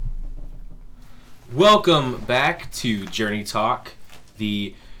Welcome back to Journey Talk,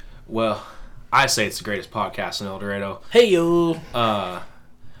 I say it's the greatest podcast in El Dorado. Hey, yo.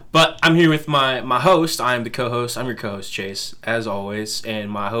 But I'm here with my host. I'm the co-host. I'm your co-host, Chase, as always,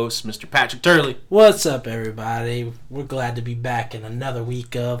 and my host, Mr. Patrick Turley. What's up, everybody? We're glad to be back in another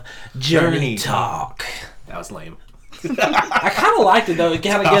week of Journey Talk. That was lame. I kind of liked it, though.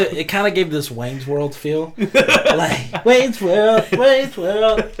 It kind of gave this Wayne's World feel. Like, Wayne's World,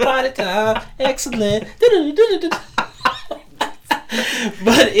 party time, excellent.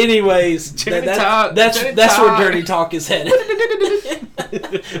 But anyways, that's where Journey Talk is headed.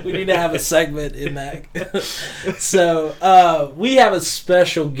 We need to have a segment in that. So, we have a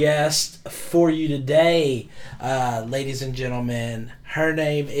special guest for you today, ladies and gentlemen. Her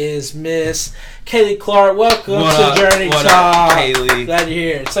name is Miss Kaylee Clark. Welcome to Journey Talk. Up, Kaylee? Glad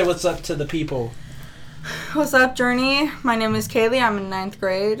you're here. Say what's up to the people. What's up, Journey? My name is Kaylee. I'm in 9th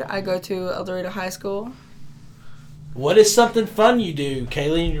grade. I go to El Dorado High School. What is something fun you do,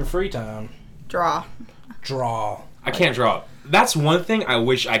 Kaylee, in your free time? Draw. I can't draw. That's one thing I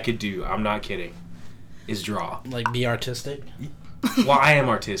wish I could do. I'm not kidding. Is draw. Like, be artistic? Well, I am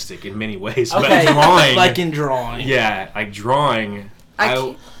artistic in many ways, Okay, but drawing... like in drawing. Yeah, like drawing...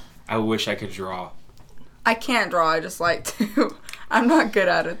 I wish I could draw. I can't draw. I just like to. I'm not good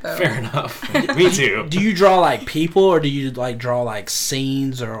at it, though. Fair enough. Me too. Do you draw, like, people, or do you, like, draw, like,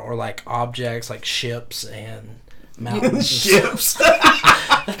 scenes or like, objects, like ships and mountains? Ships. I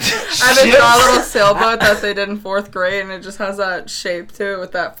had to draw a little sailboat that they did in 4th grade, and it just has that shape to it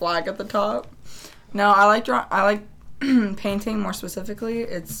with that flag at the top. No, I like painting more specifically.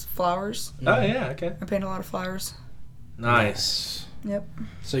 It's flowers. Oh, yeah, okay. I paint a lot of flowers. Nice. Yep.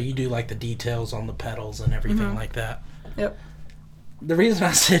 So you do, like, the details on the petals and everything like that? Yep. The reason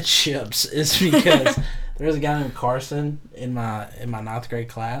I said ships is because there was a guy named Carson in my 9th grade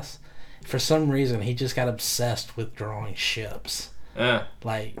class. For some reason, he just got obsessed with drawing ships.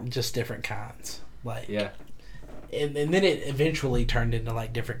 Like, just different kinds. Like, yeah. And then it eventually turned into,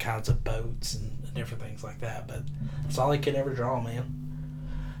 like, different kinds of boats and different things like that. But that's all he could ever draw,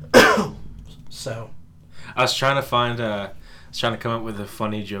 man. So. I was trying to come up with a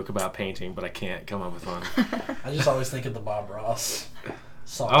funny joke about painting, but I can't come up with one. I just always think of the Bob Ross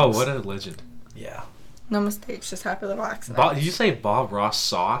songs. Oh, what a legend. Yeah. No mistakes, just happy little accidents. Did you say Bob Ross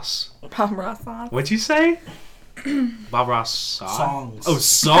sauce? Bob Ross sauce. What'd you say? Bob Ross sauce? Songs. Oh,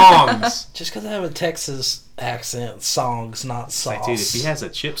 songs. Just because I have a Texas accent, songs, not sauce. Like, dude, if he has a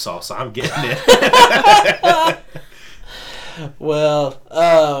chip sauce, I'm getting it. Well,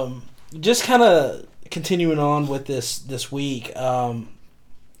 just kind of continuing on with this week. Man,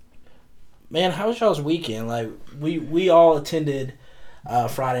 how was y'all's weekend? Like, we all attended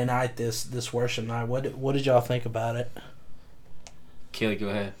Friday night, this worship night. What did y'all think about it? Kaylee, go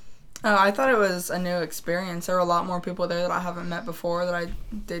ahead. Oh, I thought it was a new experience. There were a lot more people there that I haven't met before that I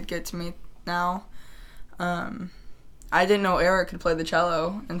did get to meet now. I didn't know Eric could play the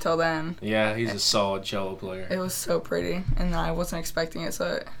cello until then. Yeah, he's a solid cello player. It was so pretty, and I wasn't expecting it,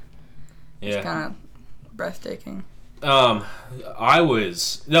 so it was kind of breathtaking. It was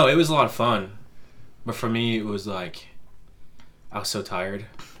a lot of fun, but for me it was like I was so tired.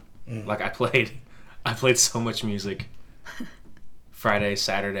 Like I played so much music Friday,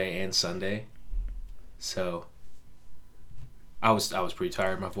 Saturday, and Sunday, so I was pretty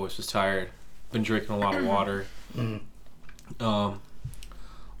tired. My voice was tired. Been drinking a lot of water. A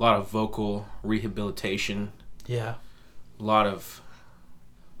lot of vocal rehabilitation. Yeah. A lot of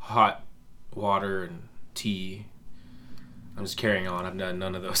hot water and tea. I'm just carrying on. I've done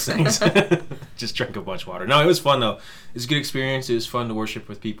none of those things. Just drank a bunch of water. No, it was fun though. It was a good experience. It was fun to worship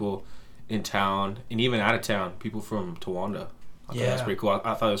with people in town and even out of town. People from Towanda. I thought that was pretty cool.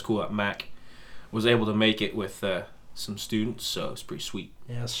 I thought it was cool that Mac was able to make it with some students, so it was pretty sweet.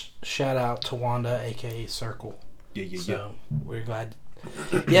 Yes. Shout out Towanda, aka Circle. Yeah. So we're glad.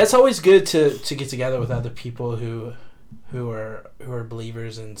 Yeah, it's always good to get together with other people who are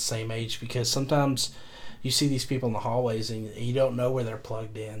believers and same age, because sometimes you see these people in the hallways and you don't know where they're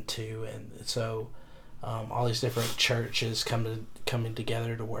plugged into, and so all these different churches coming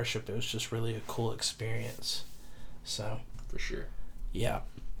together to worship. It was just really a cool experience. So for sure. Yeah.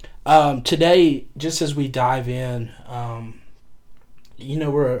 Today, just as we dive in,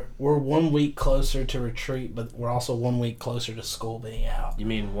 we're 1 week closer to retreat, but we're also 1 week closer to school being out. You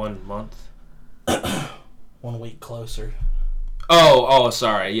mean 1 month? 1 week closer. Oh,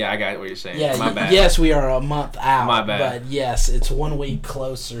 sorry. Yeah, I got what you're saying. Yeah, my bad. Yes, we are a month out. My bad. But yes, it's 1 week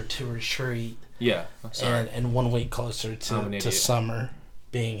closer to retreat. Yeah, I'm sorry. And 1 week closer to summer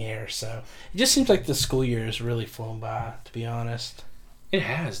being here. So it just seems like the school year has really flown by, to be honest. It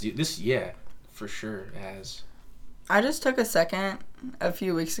has, dude. for sure has. I just took a second a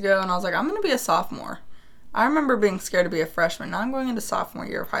few weeks ago, and I was like, I'm going to be a sophomore. I remember being scared to be a freshman. Now I'm going into sophomore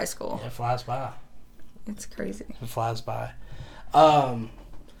year of high school. It flies by. It's crazy. It flies by.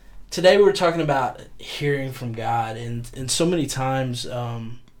 Today we're talking about hearing from God, and so many times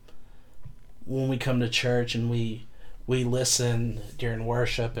when we come to church and we listen during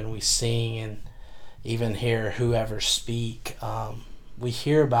worship and we sing and even hear whoever speak, we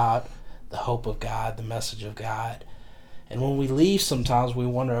hear about the hope of God, the message of God. And when we leave, sometimes we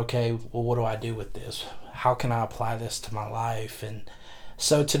wonder, okay, well, what do I do with this? How can I apply this to my life? And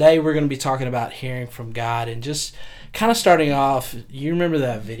so today we're going to be talking about hearing from God, and just kind of starting off, you remember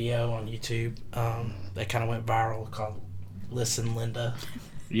that video on YouTube that kind of went viral called Listen Linda?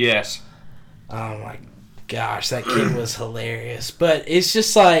 Yes. Oh my gosh, that kid was hilarious. But it's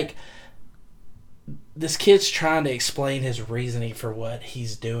just like, this kid's trying to explain his reasoning for what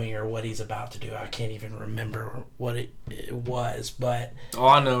he's doing or what he's about to do. I can't even remember what it was, but all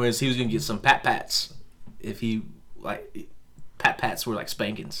I know is he was going to get some pat-pats if he, like, pat-pats were like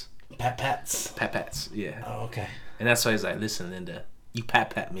spankings. Pat-pats? Pat-pats, yeah. Oh, okay. And that's why he's like, listen, Linda, you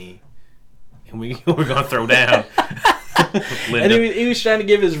pat me, and we're going to throw down. And he was trying to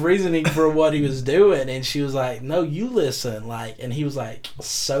give his reasoning for what he was doing, and she was like, no, you listen. Like, and he was like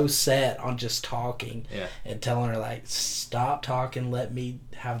so set on just talking and telling her, like, stop talking, let me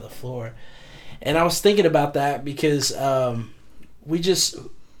have the floor. And I was thinking about that because we just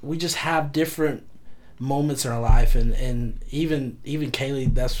have different moments in our life, and even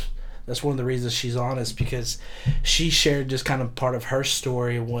Kaylee, that's one of the reasons she's on, is because she shared just kind of part of her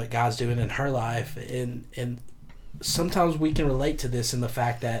story and what God's doing in her life, and sometimes we can relate to this in the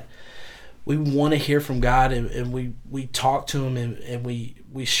fact that we want to hear from God, and we talk to him, and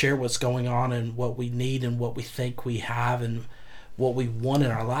we share what's going on and what we need and what we think we have and what we want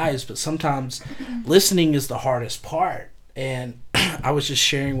in our lives. But sometimes listening is the hardest part. And I was just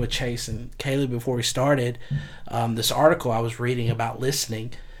sharing with Chase and Kaylee before we started this article I was reading about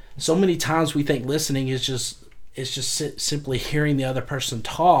listening. So many times we think listening is just simply hearing the other person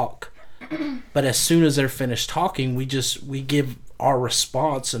talk. But as soon as they're finished talking, we give our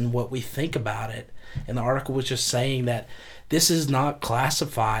response and what we think about it. And the article was just saying that this is not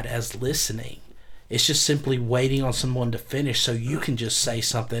classified as listening. It's just simply waiting on someone to finish so you can just say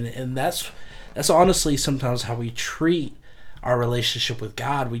something. And that's honestly sometimes how we treat our relationship with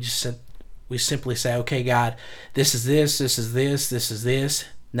God. We simply say, okay, God, this is this, this is this, this is this.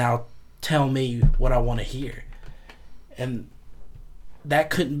 Now tell me what I want to hear. And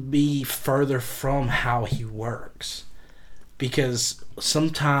that couldn't be further from how he works, because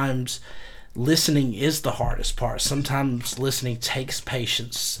sometimes listening is the hardest part. Sometimes listening takes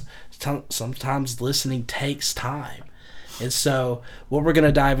patience. Sometimes listening takes time. And so what we're going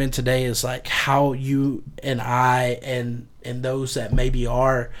to dive in today is like how you and I and those that maybe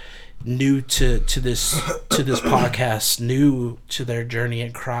are new to this podcast, new to their journey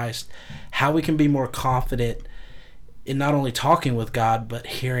in Christ, how we can be more confident in not only talking with God, but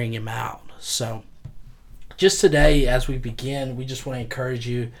hearing him out. So just today, as we begin, we just want to encourage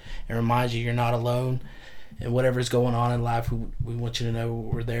you and remind you you're not alone. And whatever's going on in life, we want you to know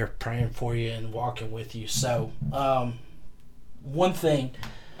we're there praying for you and walking with you. So one thing,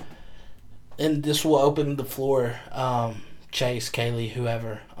 and this will open the floor, Chase, Kaylee,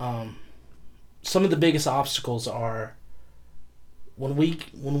 whoever, some of the biggest obstacles are when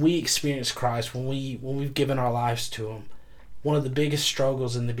we experience Christ, when we've given our lives to him. One of the biggest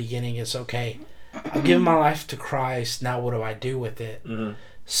struggles in the beginning is, okay, I've given my life to Christ, now what do I do with it? Mm-hmm.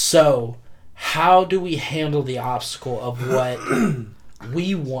 So how do we handle the obstacle of what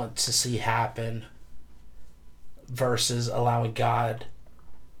we want to see happen versus allowing God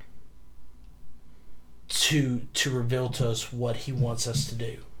to reveal to us what he wants us to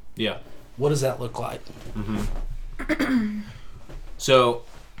do? Yeah. What does that look like? Mm-hmm. So,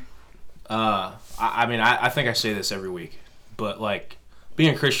 I mean, I think I say this every week, but like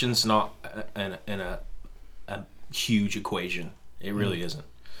being a Christian's not in a huge equation. It really isn't.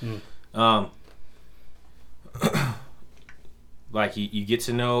 Like you get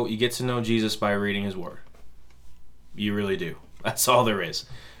to know Jesus by reading his word. You really do. That's all there is.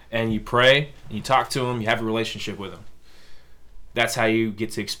 And you pray, and you talk to him, you have a relationship with him. That's how you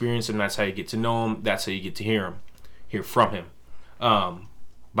get to experience him. That's how you get to know him. That's how you get to hear from him.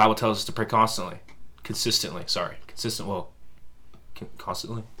 Bible tells us to pray constantly, consistently. Sorry,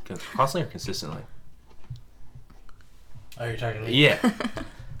 constantly or consistently. Oh, you're talking to me? Yeah,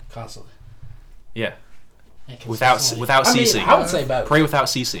 constantly. Yeah, without ceasing. I would say both. Pray without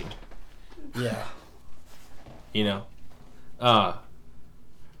ceasing. Yeah. You know,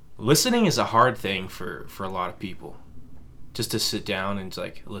 listening is a hard thing for a lot of people. Just to sit down and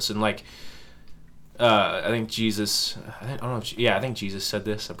like listen. Like, I think Jesus. I think Jesus said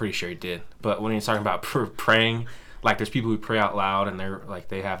this. I'm pretty sure he did. But when he's talking about praying, like there's people who pray out loud and they're like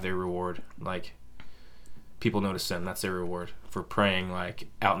they have their reward. Like people notice them. That's their reward for praying like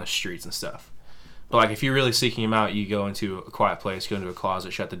out in the streets and stuff. But like if you're really seeking him out, you go into a quiet place, go into a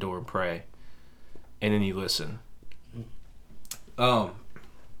closet, shut the door, and pray, and then you listen. But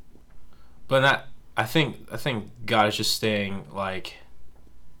that I think God is just saying like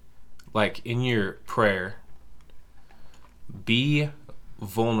in your prayer, be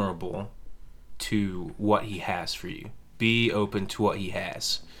vulnerable to what he has for you. Be open to what he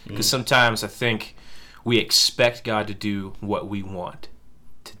has. Because sometimes I think we expect God to do what we want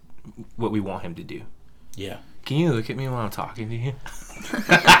him to do. Yeah. Can you look at me when I'm talking to you?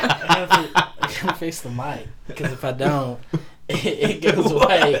 I gotta face the mic, because if I don't, it goes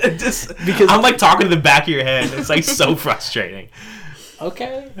away. Because I'm like talking to the back of your head. It's like so frustrating.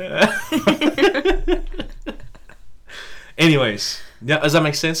 Okay. Anyways, does that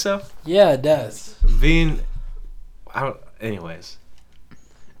make sense though? Yeah, it does. Being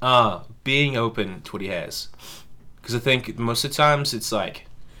open to what he has, because I think most of the times it's like,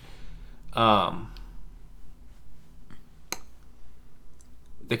 the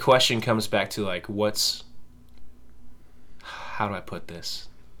question comes back to like, how do I put this?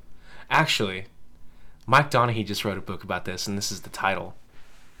 Actually, Mike Donahue just wrote a book about this, and this is the title,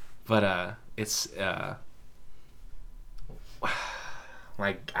 but it's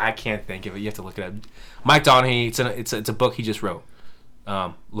like I can't think of it. You have to look it up. Mike Donahue. It's a book he just wrote.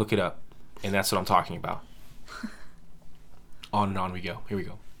 Look it up, and that's what I'm talking about. On and on we go. Here we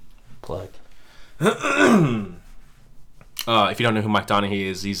go. Plug. If you don't know who Mike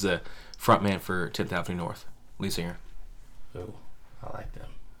Donahue is, he's the frontman for 10th Avenue North, lead singer. Oh, I like them.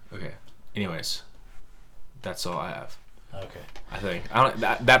 Okay. Anyways, that's all I have. Okay. I think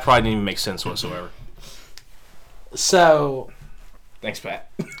that probably didn't even make sense whatsoever. So. Thanks,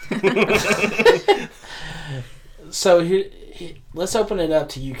 Pat. So here, let's open it up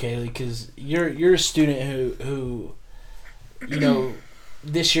to you, Kaylee, because you're a student who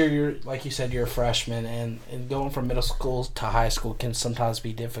this year you're, like you said, you're a freshman, and going from middle school to high school can sometimes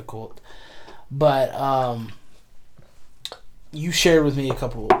be difficult. But you shared with me a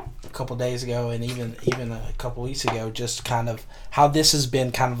couple days ago, and even a couple weeks ago, just kind of how this has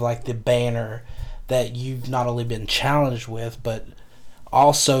been kind of like the banner that you've not only been challenged with, but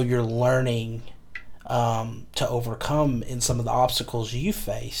also you're learning to overcome in some of the obstacles you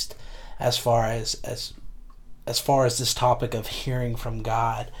faced as far as this topic of hearing from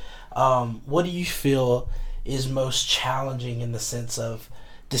God. What do you feel is most challenging in the sense of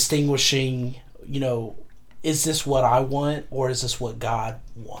distinguishing, is this what I want or is this what God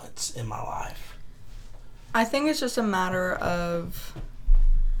wants in my life? I think it's just a matter of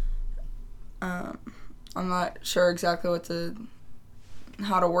I'm not sure exactly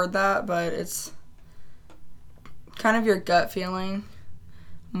how to word that, but it's kind of your gut feeling,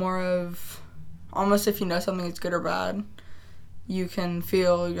 more of almost if you know something is good or bad, you can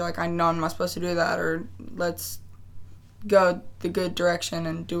feel, you're like, I know I'm not supposed to do that, or let's go the good direction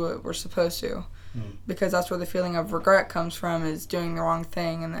and do what we're supposed to. Because that's where the feeling of regret comes from, is doing the wrong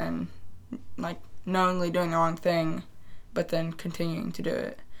thing and then like knowingly doing the wrong thing but then continuing to do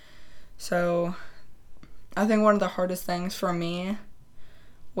it. So I think one of the hardest things for me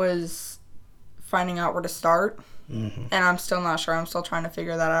was finding out where to start. And I'm still not sure. I'm still trying to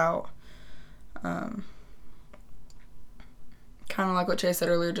figure that out. Kind of like what Chase said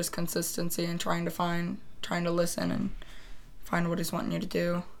earlier, just consistency and trying to listen and find what he's wanting you to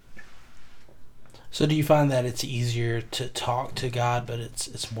do. So do you find that it's easier to talk to God, but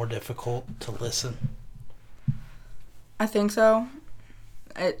it's more difficult to listen? I think so.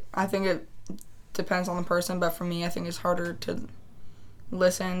 I think it depends on the person, but for me, I think it's harder to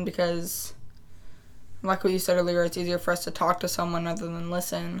listen because, like what you said earlier, it's easier for us to talk to someone rather than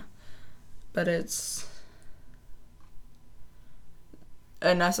listen. But it's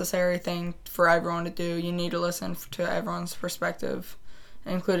a necessary thing for everyone to do. You need to listen to everyone's perspective,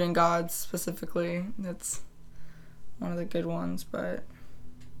 including God's specifically. That's one of the good ones, but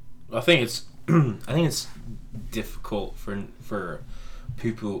I think it's difficult for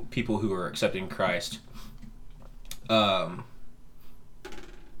people who are accepting Christ,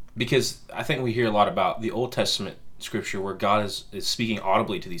 because I think we hear a lot about the Old Testament scripture where God is speaking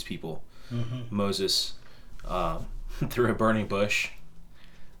audibly to these people. Moses through a burning bush,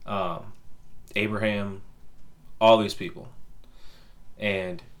 Abraham, all these people.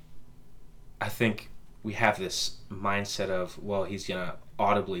 And I think we have this mindset of, well, he's going to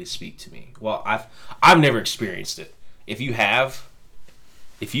audibly speak to me. Well, I've never experienced it. If you have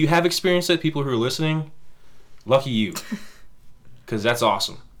experienced it, people who are listening, lucky you, because that's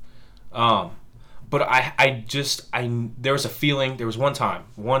awesome. But I there was a feeling. There was one time,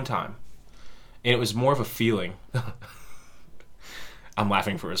 and it was more of a feeling. I'm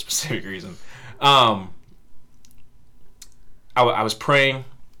laughing for a specific reason. I was praying,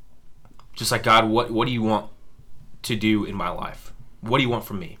 just like, God, what do you want to do in my life? What do you want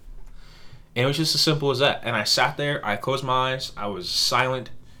from me? And it was just as simple as that. And I sat there, I closed my eyes, I was silent,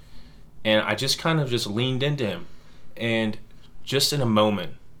 and I just kind of just leaned into him. And just in a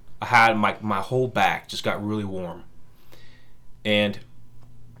moment, I had my whole back just got really warm. And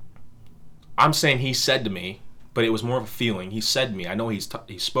I'm saying he said to me, but it was more of a feeling. He said to me, I know he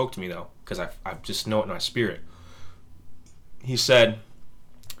spoke to me though, because I just know it in my spirit. He said,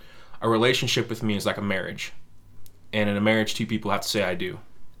 a relationship with me is like a marriage. And in a marriage, two people have to say I do.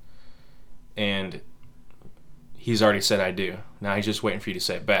 And he's already said I do. Now he's just waiting for you to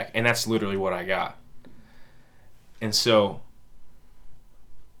say it back. And that's literally what I got. And so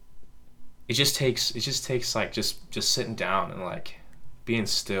it just takes like just sitting down and like being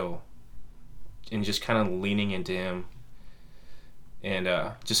still and just kind of leaning into him and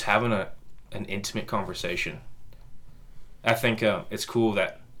just having an intimate conversation. I think it's cool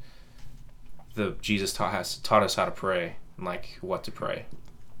that Jesus taught us how to pray and like what to pray.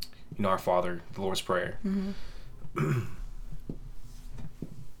 You know, our Father, the Lord's Prayer. Mm-hmm.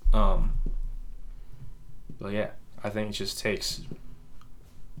 But yeah, I think it just takes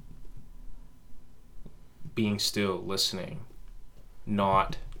being still, listening,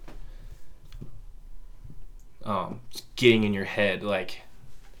 not getting in your head, like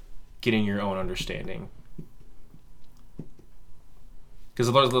getting your own understanding. Because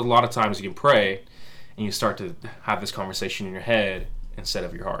a lot of times you can pray and you start to have this conversation in your head instead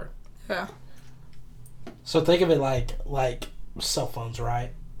of your heart. Yeah. So think of it like cell phones,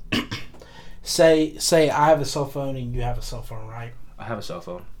 right? say I have a cell phone and you have a cell phone, right? I have a cell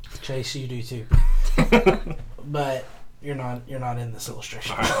phone. Chase, you do too. But you're not in this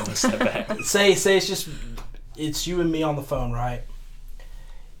illustration. All right, I'm gonna step back. Say it's you and me on the phone, right?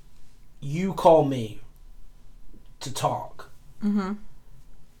 You call me to talk. Mm-hmm.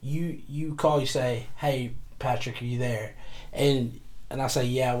 You call, you say, "Hey, Patrick, are you there?" And I say,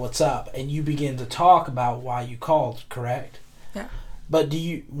 "Yeah, what's up?" And you begin to talk about why you called, correct? Yeah. But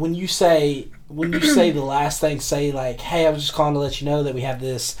when you say the last thing, say like, "Hey, I was just calling to let you know that we have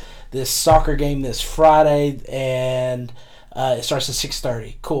this soccer game this Friday and it starts at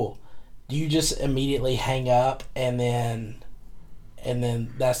 6:30." Cool. Do you just immediately hang up and then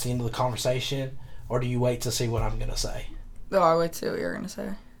that's the end of the conversation, or do you wait to see what I'm gonna say? No, I wait to see what you're gonna say.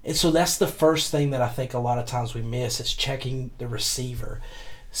 And so that's the first thing that I think a lot of times we miss is checking the receiver.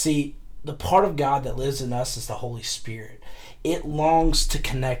 See, the part of God that lives in us is the Holy Spirit. It longs to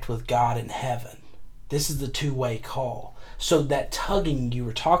connect with God in heaven. This is the two-way call. So that tugging you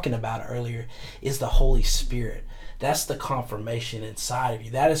were talking about earlier is the Holy Spirit. That's the confirmation inside of you.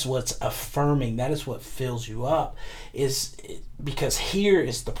 That is what's affirming. That is what fills you up. Because here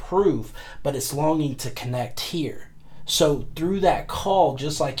is the proof, but it's longing to connect here. So through that call,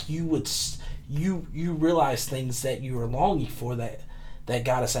 just like you would, you realize things that you are longing for, that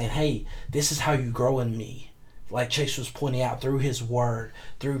God is saying, "Hey, this is how you grow in me." Like Chase was pointing out, through His Word,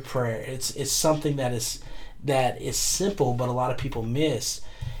 through prayer. It's something that is simple, but a lot of people miss.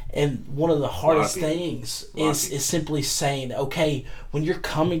 And one of the hardest things is simply saying, "Okay, when you're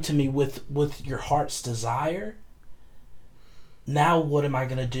coming to me with your heart's desire, now what am I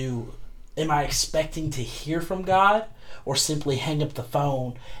going to do? Am I expecting to hear from God, or simply hang up the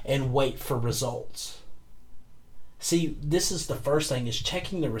phone and wait for results?" See, this is the first thing, is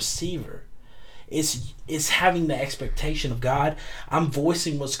checking the receiver. Is having the expectation of God. I'm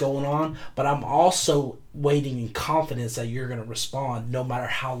voicing what's going on, but I'm also waiting in confidence that you're going to respond no matter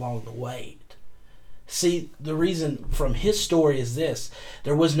how long the wait. See, the reason from his story is this.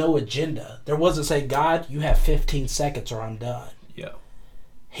 There was no agenda. There wasn't saying, "God, you have 15 seconds or I'm done." Yeah.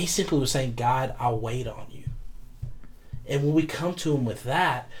 He simply was saying, "God, I'll wait on you." And when we come to him with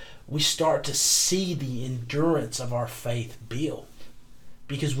that, we start to see the endurance of our faith build.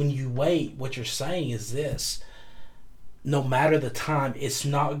 Because when you wait, what you're saying is this: no matter the time, it's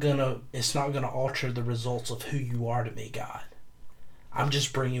not gonna alter the results of who you are to me, God. I'm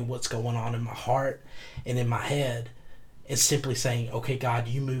just bringing what's going on in my heart and in my head, and simply saying, "Okay, God,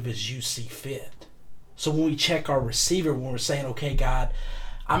 you move as you see fit." So when we check our receiver, when we're saying, "Okay, God,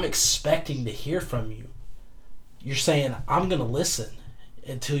 I'm expecting to hear from you," you're saying, "I'm gonna listen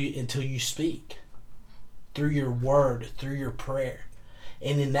until you speak through your word, through your prayer."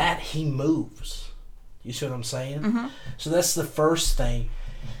 And in that, he moves. You see what I'm saying? Mm-hmm. So that's the first thing.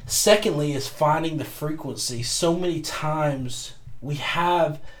 Secondly is finding the frequency. So many times we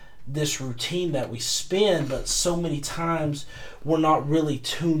have this routine that we spin, but so many times we're not really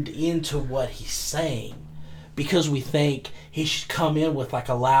tuned into what he's saying because we think he should come in with like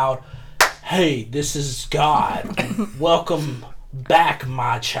a loud, "Hey, this is God. Welcome back,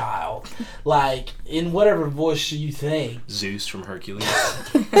 my child." Like, in whatever voice you think. Zeus from Hercules.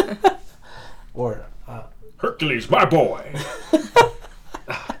 Or, Hercules, my boy.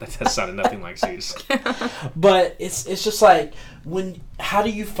 That sounded nothing like Zeus. but it's just like, how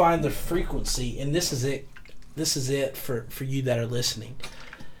do you find the frequency? And this is it for you that are listening.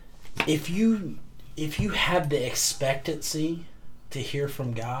 If you have the expectancy to hear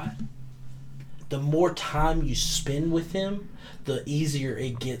from God, the more time you spend with him, the easier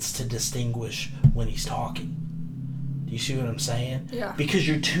it gets to distinguish when he's talking. Do you see what I'm saying? Yeah. Because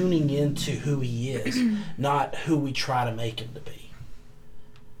you're tuning into who he is, not who we try to make him to be.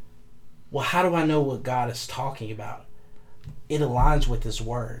 Well, how do I know what God is talking about? It aligns with his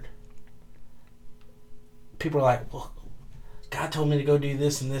word. People are like, "Well, God told me to go do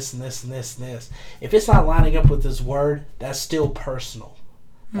this and this and this and this and this." If it's not lining up with his word, that's still personal.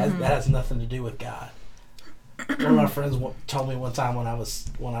 That has nothing to do with God. One of my friends told me one time when I was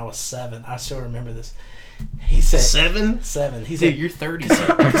 7. I still remember this. He said 7. 7. He Dude, said, you're 30.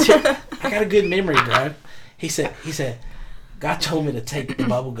 I got a good memory, bro. He said, "God told me to take the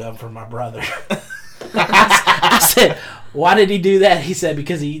bubble gum from my brother." I said, "Why did he do that?" He said,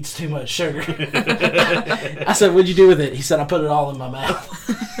 "Because he eats too much sugar." I said, "What'd you do with it?" He said, "I put it all in my mouth."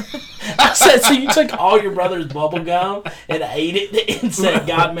 I said, "So you took all your brother's bubble gum and ate it and said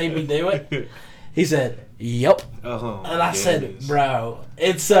God made me do it?" He said, "Yep." Oh, and I said, "Bro."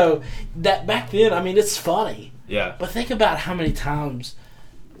 And so that back then, I mean, it's funny. Yeah. But think about how many times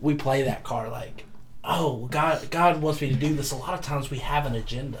we play that card, like, "Oh, God wants me to do this." A lot of times we have an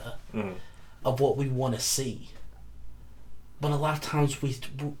agenda of what we want to see. But a lot of times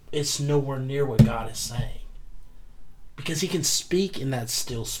it's nowhere near what God is saying. Because he can speak in that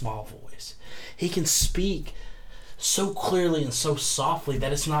still small voice. He can speak so clearly and so softly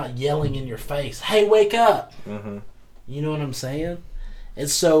that it's not yelling in your face, "Hey, wake up!" Mm-hmm. You know what I'm saying? And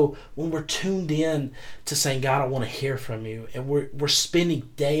so when we're tuned in to saying, "God, I want to hear from you," and we're spending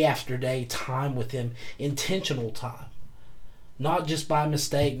day after day time with him, intentional time, not just by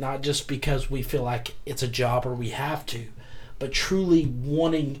mistake, not just because we feel like it's a job or we have to, but truly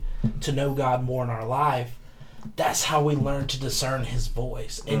wanting to know God more in our life, that's how we learn to discern his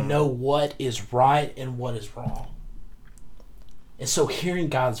voice and know what is right and what is wrong. And so hearing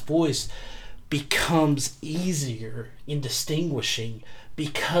God's voice becomes easier in distinguishing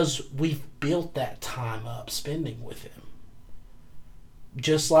because we've built that time up spending with him.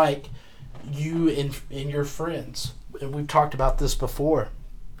 Just like you and your friends, and we've talked about this before,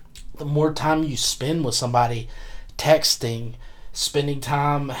 the more time you spend with somebody, texting, spending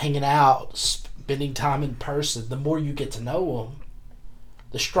time hanging out, spending time in person, the more you get to know them,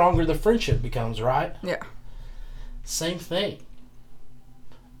 the stronger the friendship becomes, right? Yeah. Same thing.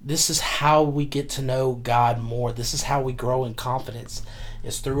 This is how we get to know God more. This is how we grow in confidence,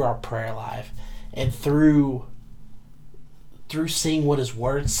 is through our prayer life and through seeing what his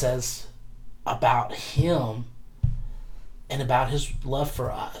word says about him and about his love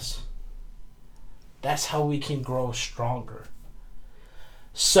for us. That's how we can grow stronger.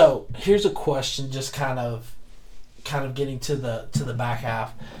 So here's a question, just kind of getting to the back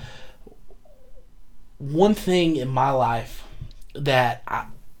half. One thing in my life that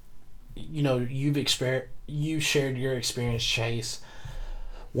you shared your experience, Chase.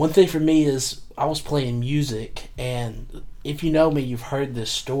 One thing for me is I was playing music, and if you know me, you've heard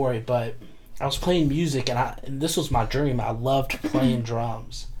this story, but I was playing music, and this was my dream. I loved playing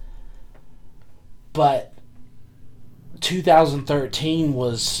drums. But 2013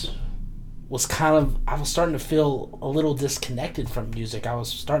 was kind of, I was starting to feel a little disconnected from music. I was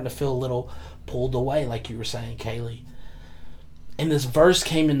starting to feel a little pulled away, like you were saying, Kaylee. And this verse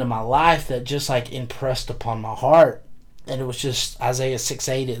came into my life that just like impressed upon my heart. And it was just Isaiah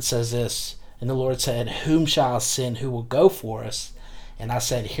 6:8. It says this, and the Lord said, "Whom shall I send? Who will go for us?" And I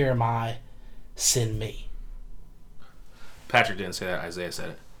said, "Here am I, send me." Patrick didn't say that. Isaiah said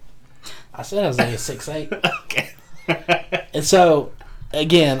it. I said Isaiah 6:8. Okay. And so,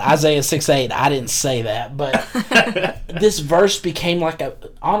 again, Isaiah 6:8, I didn't say that, but this verse became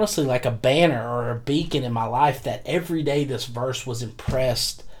honestly like a banner or a beacon in my life, that every day this verse was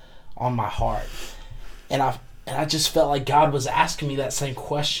impressed on my heart. And I just felt like God was asking me that same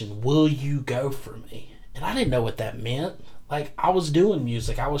question, will you go for me? And I didn't know what that meant. Like, I was doing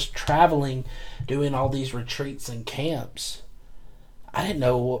music. I was traveling, doing all these retreats and camps. I didn't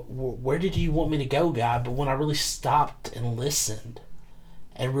know where did you want me to go, God? But when I really stopped and listened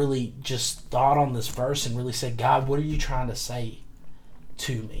and really just thought on this verse and really said, God, what are you trying to say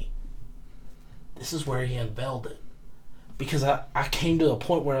to me? This is where he unveiled it. Because I came to a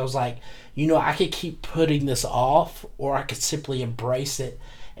point where I was like, I could keep putting this off, or I could simply embrace it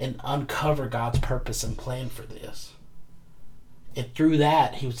and uncover God's purpose and plan for this. And through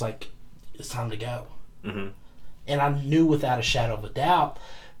that, he was like, it's time to go. Mm-hmm. And I knew without a shadow of a doubt,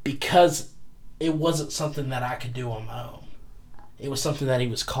 because it wasn't something that I could do on my own. It was something that he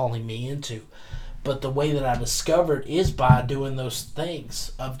was calling me into. But the way that I discovered is by doing those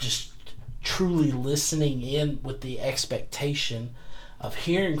things of just truly listening in with the expectation of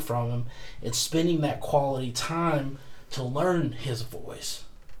hearing from him and spending that quality time to learn his voice,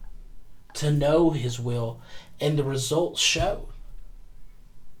 to know his will, and the results showed.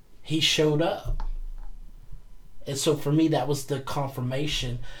 He showed up. And so for me, that was the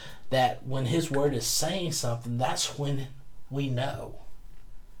confirmation that when his word is saying something, that's when we know.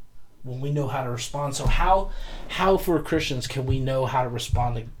 When we know how to respond. So how for Christians can we know how to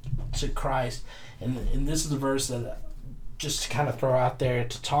respond to Christ? And this is the verse that just to kind of throw out there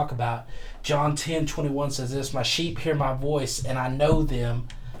to talk about. John 10:21 says this, my sheep hear my voice, and I know them,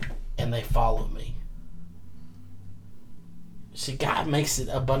 and they follow me. See, God makes it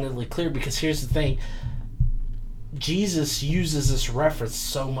abundantly clear, because here's the thing. Jesus uses this reference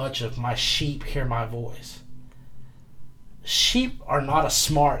so much of my sheep hear my voice. Sheep are not a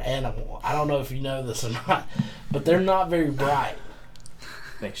smart animal. I don't know if you know this or not, but they're not very bright.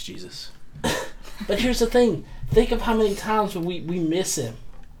 Thanks, Jesus. But here's the thing. Think of how many times we miss him.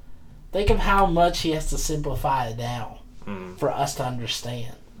 Think of how much he has to simplify it down for us to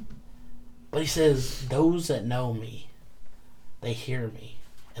understand. But he says, those that know me, they hear me,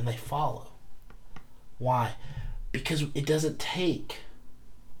 and they follow. Why? Because it doesn't take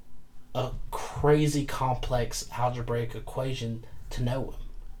a crazy complex algebraic equation to know him.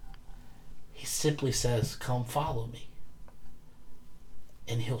 He simply says, come follow me.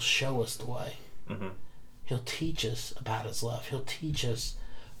 And he'll show us the way. Mm-hmm. He'll teach us about his love. He'll teach us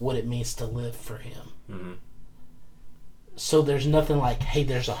what it means to live for him. Mm-hmm. So there's nothing like, hey,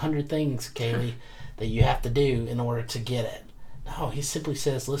 there's 100 things, Kaylee, that you have to do in order to get it. No, he simply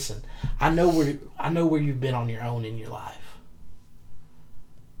says, listen, I know where you've been on your own in your life.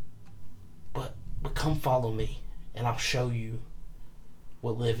 But come follow me, and I'll show you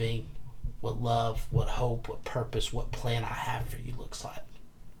what living, what love, what hope, what purpose, what plan I have for you looks like.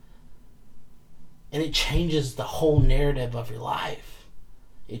 And it changes the whole narrative of your life.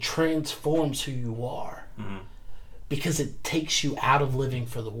 It transforms who you are. Mm-hmm. Because it takes you out of living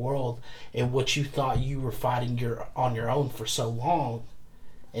for the world and what you thought you were fighting on your own for so long.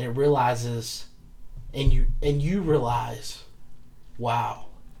 And it realizes, and you realize, wow,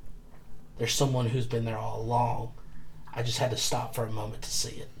 there's someone who's been there all along. I just had to stop for a moment to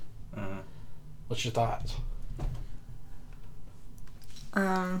see it. Mm-hmm. What's your thoughts?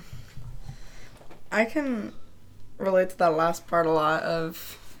 I can relate to that last part a lot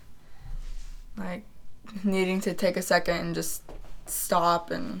of, like, needing to take a second and just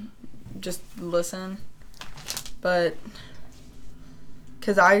stop and just listen. But,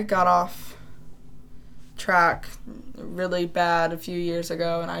 because I got off track really bad a few years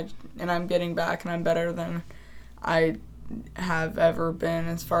ago, and I'm getting back, and I'm better than I have ever been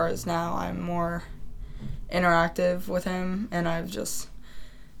as far as now. I'm more interactive with him, and I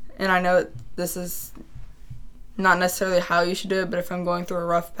know this is not necessarily how you should do it, but if I'm going through a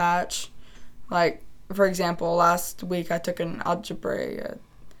rough patch, like, for example, last week I took an algebra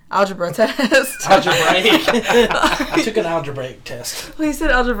test. Algebraic. I took an algebraic test. Well, you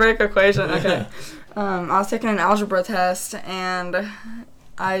said algebraic equation. Okay. I was taking an algebra test, and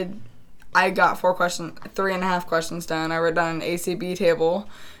I got 3.5 questions done. I wrote down an ACB table,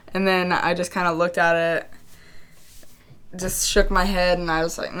 and then I just kind of looked at it, just shook my head, and I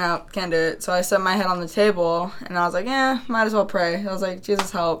was like, no, can't do it. So I set my head on the table, and I was like, might as well pray. I was like,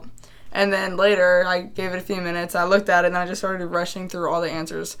 Jesus, help. And then later, I gave it a few minutes. I looked at it, and I just started rushing through all the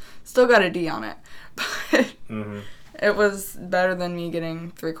answers. Still got a D on it. But it was better than me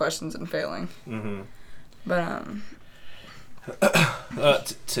getting 3 questions and failing. Mm-hmm. But,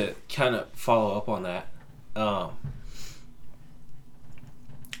 to kind of follow up on that,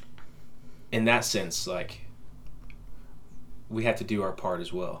 in that sense, like, we have to do our part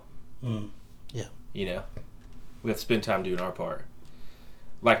as well. Yeah. You know? We have to spend time doing our part.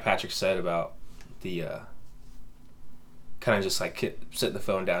 Like Patrick said about the kind of just like setting the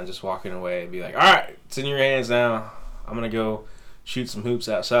phone down, just walking away and be like, all right, it's in your hands now. I'm gonna go shoot some hoops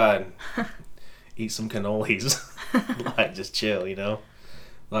outside, eat some cannolis, like just chill, you know.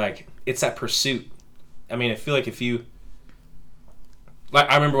 Like it's that pursuit. I mean, I feel like if you, like,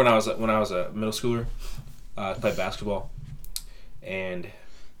 I remember when I was a middle schooler, I played basketball, and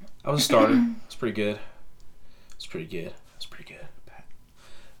I was a starter. It's pretty good. It's pretty good.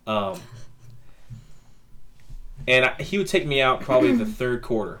 And he would take me out probably the third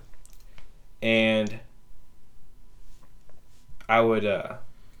quarter, and I would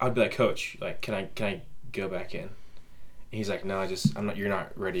be like, Coach, like, can I go back in? And he's like, no, you're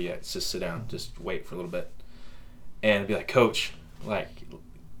not ready yet. Just sit down. Just wait for a little bit. And I'd be like, Coach, like,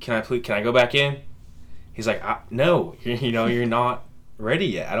 can I go back in? He's like, no, you're not ready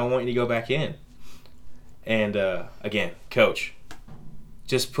yet. I don't want you to go back in. And again, Coach,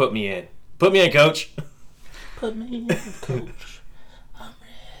 just put me in. Put me in, Coach. Put me in, Coach. I'm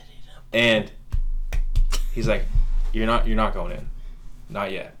ready to. And he's like, you're not going in.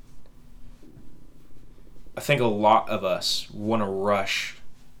 Not yet. I think a lot of us want to rush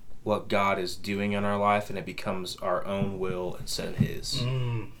what God is doing in our life, and it becomes our own will instead of His.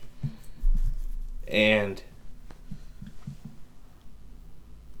 And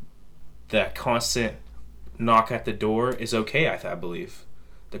that constant knock at the door is okay, I believe.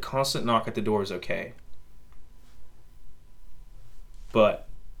 The constant knock at the door is okay. But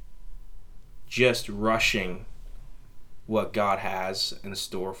just rushing what God has in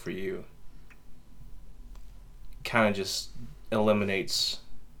store for you kind of just eliminates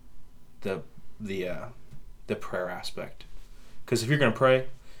the prayer aspect. Because if you're going to pray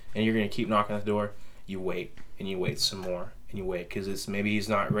and you're going to keep knocking at the door, you wait and you wait some more and you wait, because it's maybe He's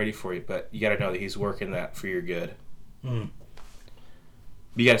not ready for you, but you got to know that He's working that for your good. You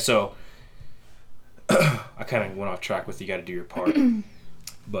got to, so I kind of went off track with you got to do your part,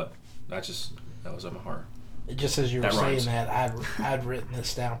 but that was on my heart. Just as you were saying that, I'd written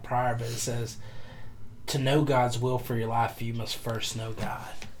this down prior, but it says, to know God's will for your life, you must first know God.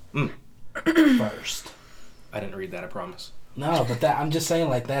 First. I didn't read that, I promise. No, but I'm just saying,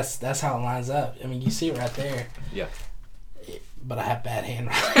 like, that's how it lines up. I mean, you see it right there. Yeah. But I have bad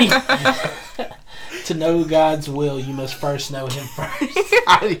handwriting. To know God's will, you must first know Him first.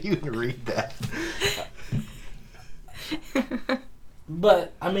 How do you even read that?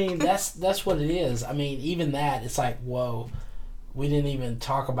 But I mean, that's what it is. I mean, even that, it's like, whoa, we didn't even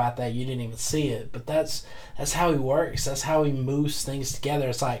talk about that. You didn't even see it. But that's how He works. That's how He moves things together.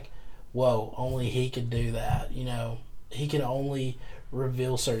 It's like, whoa, only He could do that. You know, He can only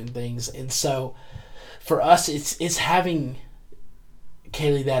reveal certain things. And so, for us, it's having,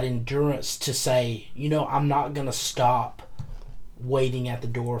 Kaylee, that endurance to say, you know, I'm not gonna stop waiting at the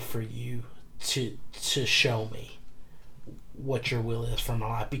door for you to show me what your will is for my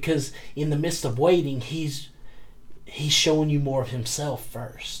life, because in the midst of waiting, he's showing you more of Himself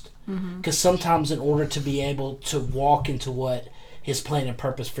first. Because sometimes in order to be able to walk into what His plan and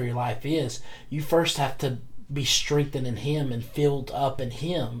purpose for your life is, you first have to be strengthened in Him and filled up in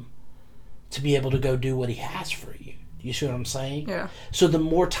Him to be able to go do what He has for you. You see what I'm saying? Yeah. So the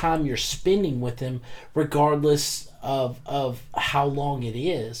more time you're spending with Him, regardless of how long it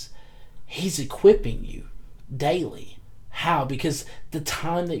is, He's equipping you daily. How? Because the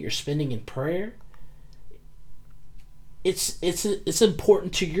time that you're spending in prayer, it's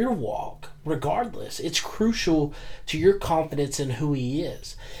important to your walk, regardless. It's crucial to your confidence in who He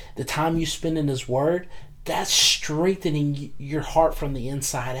is. The time you spend in His Word, that's strengthening your heart from the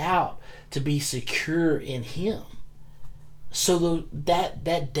inside out to be secure in Him. So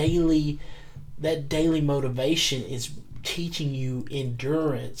that daily motivation is teaching you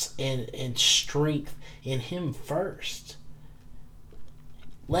endurance and strength in Him first.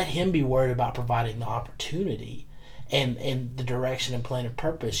 Let Him be worried about providing the opportunity and the direction and plan and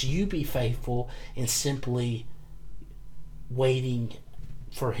purpose. You be faithful in simply waiting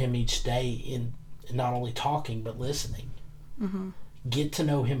for Him each day in not only talking but listening. Get to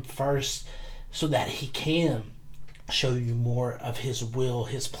know Him first so that He can show you more of His will,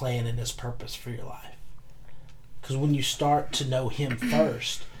 His plan, and His purpose for your life. Because when you start to know Him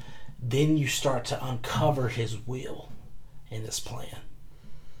first, then you start to uncover His will and His plan.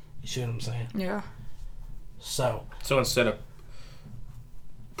 You see what I'm saying? Yeah. So instead of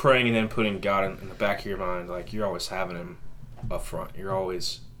praying and then putting God in the back of your mind, like, you're always having Him up front. You're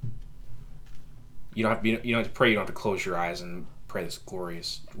always, you don't have to pray. You don't have to close your eyes and pray this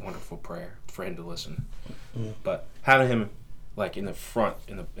glorious, wonderful prayer for Him to listen. But having Him, like, in the front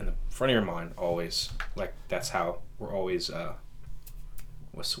of your mind always, like, that's how we're always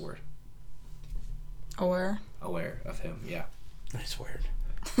what's the word? Aware of Him. Yeah. nice word.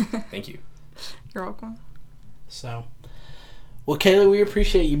 Thank you. You're welcome. So, well, Kaylee, we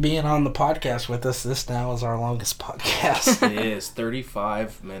appreciate you being on the podcast with us. This now is our longest podcast. It is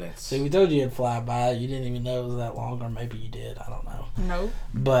 35 minutes. See, we told you it'd fly by. You didn't even know it was that long, or maybe you did. I don't know. Nope.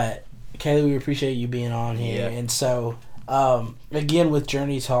 But, Kaylee, we appreciate you being on here. Yeah. And so, again, with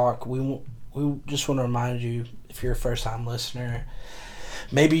Journey Talk, we just want to remind you, if you're a first-time listener,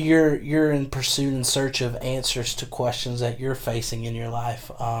 maybe you're in pursuit and search of answers to questions that you're facing in your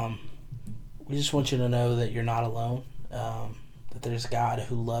life. We just want you to know that you're not alone, that there's a God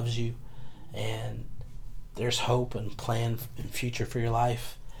who loves you, and there's hope and plan and future for your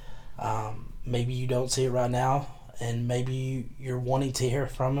life. Maybe you don't see it right now, and maybe you're wanting to hear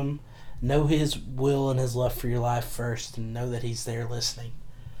from Him. Know His will and His love for your life first, and know that He's there listening.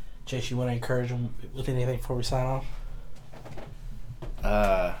 Chase, you want to encourage Him with anything before we sign off?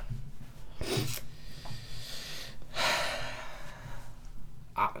 I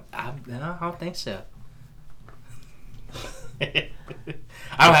don't think so. I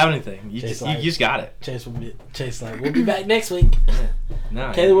don't have anything. You just got it. Chase we'll be back next week. Yeah.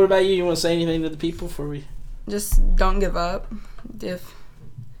 No. Kaylee, what about you? You want to say anything to the people before we? Just don't give up. Because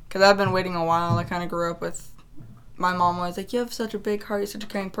I've been waiting a while. I kind of grew up with my mom was like, you have such a big heart, you're such a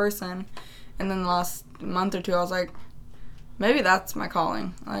caring person. And then the last month or two, I was like, maybe that's my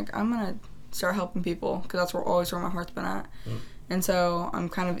calling. Like, I'm going to start helping people because that's always where my heart's been at. And so I'm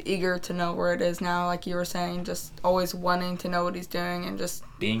kind of eager to know where it is now, like you were saying, just always wanting to know what He's doing and just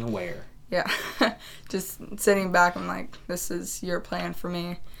being aware. Yeah. Just sitting back and like, this is your plan for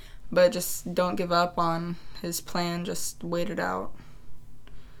me. But just don't give up on His plan. Just wait it out.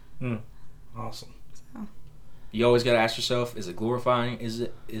 Awesome. So. You always got to ask yourself, is it glorifying? Is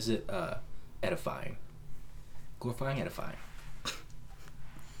it edifying? Glorifying, edifying.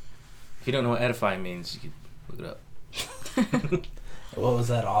 If you don't know what edifying means, you can look it up. What was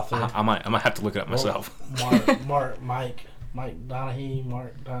that author? I might have to look it up myself. Mike Donahue.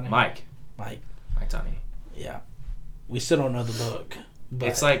 Mike Donahue. Yeah. We still don't know the book. But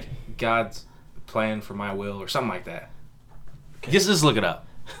It's like God's plan for my will or something like that. Okay. Just look it up.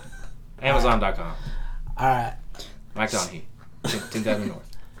 Amazon.com. All right. Mike Donahue. 10,000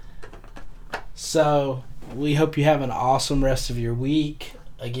 North. So, we hope you have an awesome rest of your week.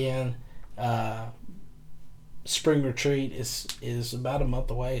 Again, spring retreat is about a month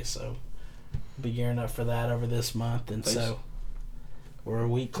away, so we'll be gearing up for that over this month, and so we're a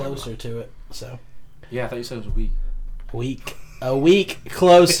week closer to it. So yeah, I thought you said it was a week. A week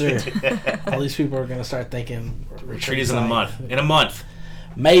closer. All these people are going to start thinking retreat is in a month. In a month,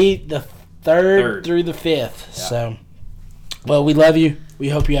 May the 3rd through the 5th. Yeah. So, well, we love you. We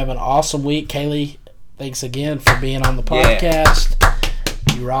hope you have an awesome week, Kaylee. Thanks again for being on the podcast.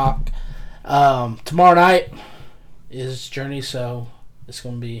 Yeah. You rock. Tomorrow night is Journey, so it's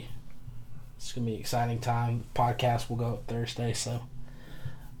gonna be an exciting time. Podcast will go up Thursday, so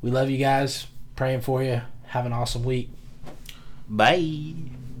we love you guys. Praying for you. Have an awesome week. Bye.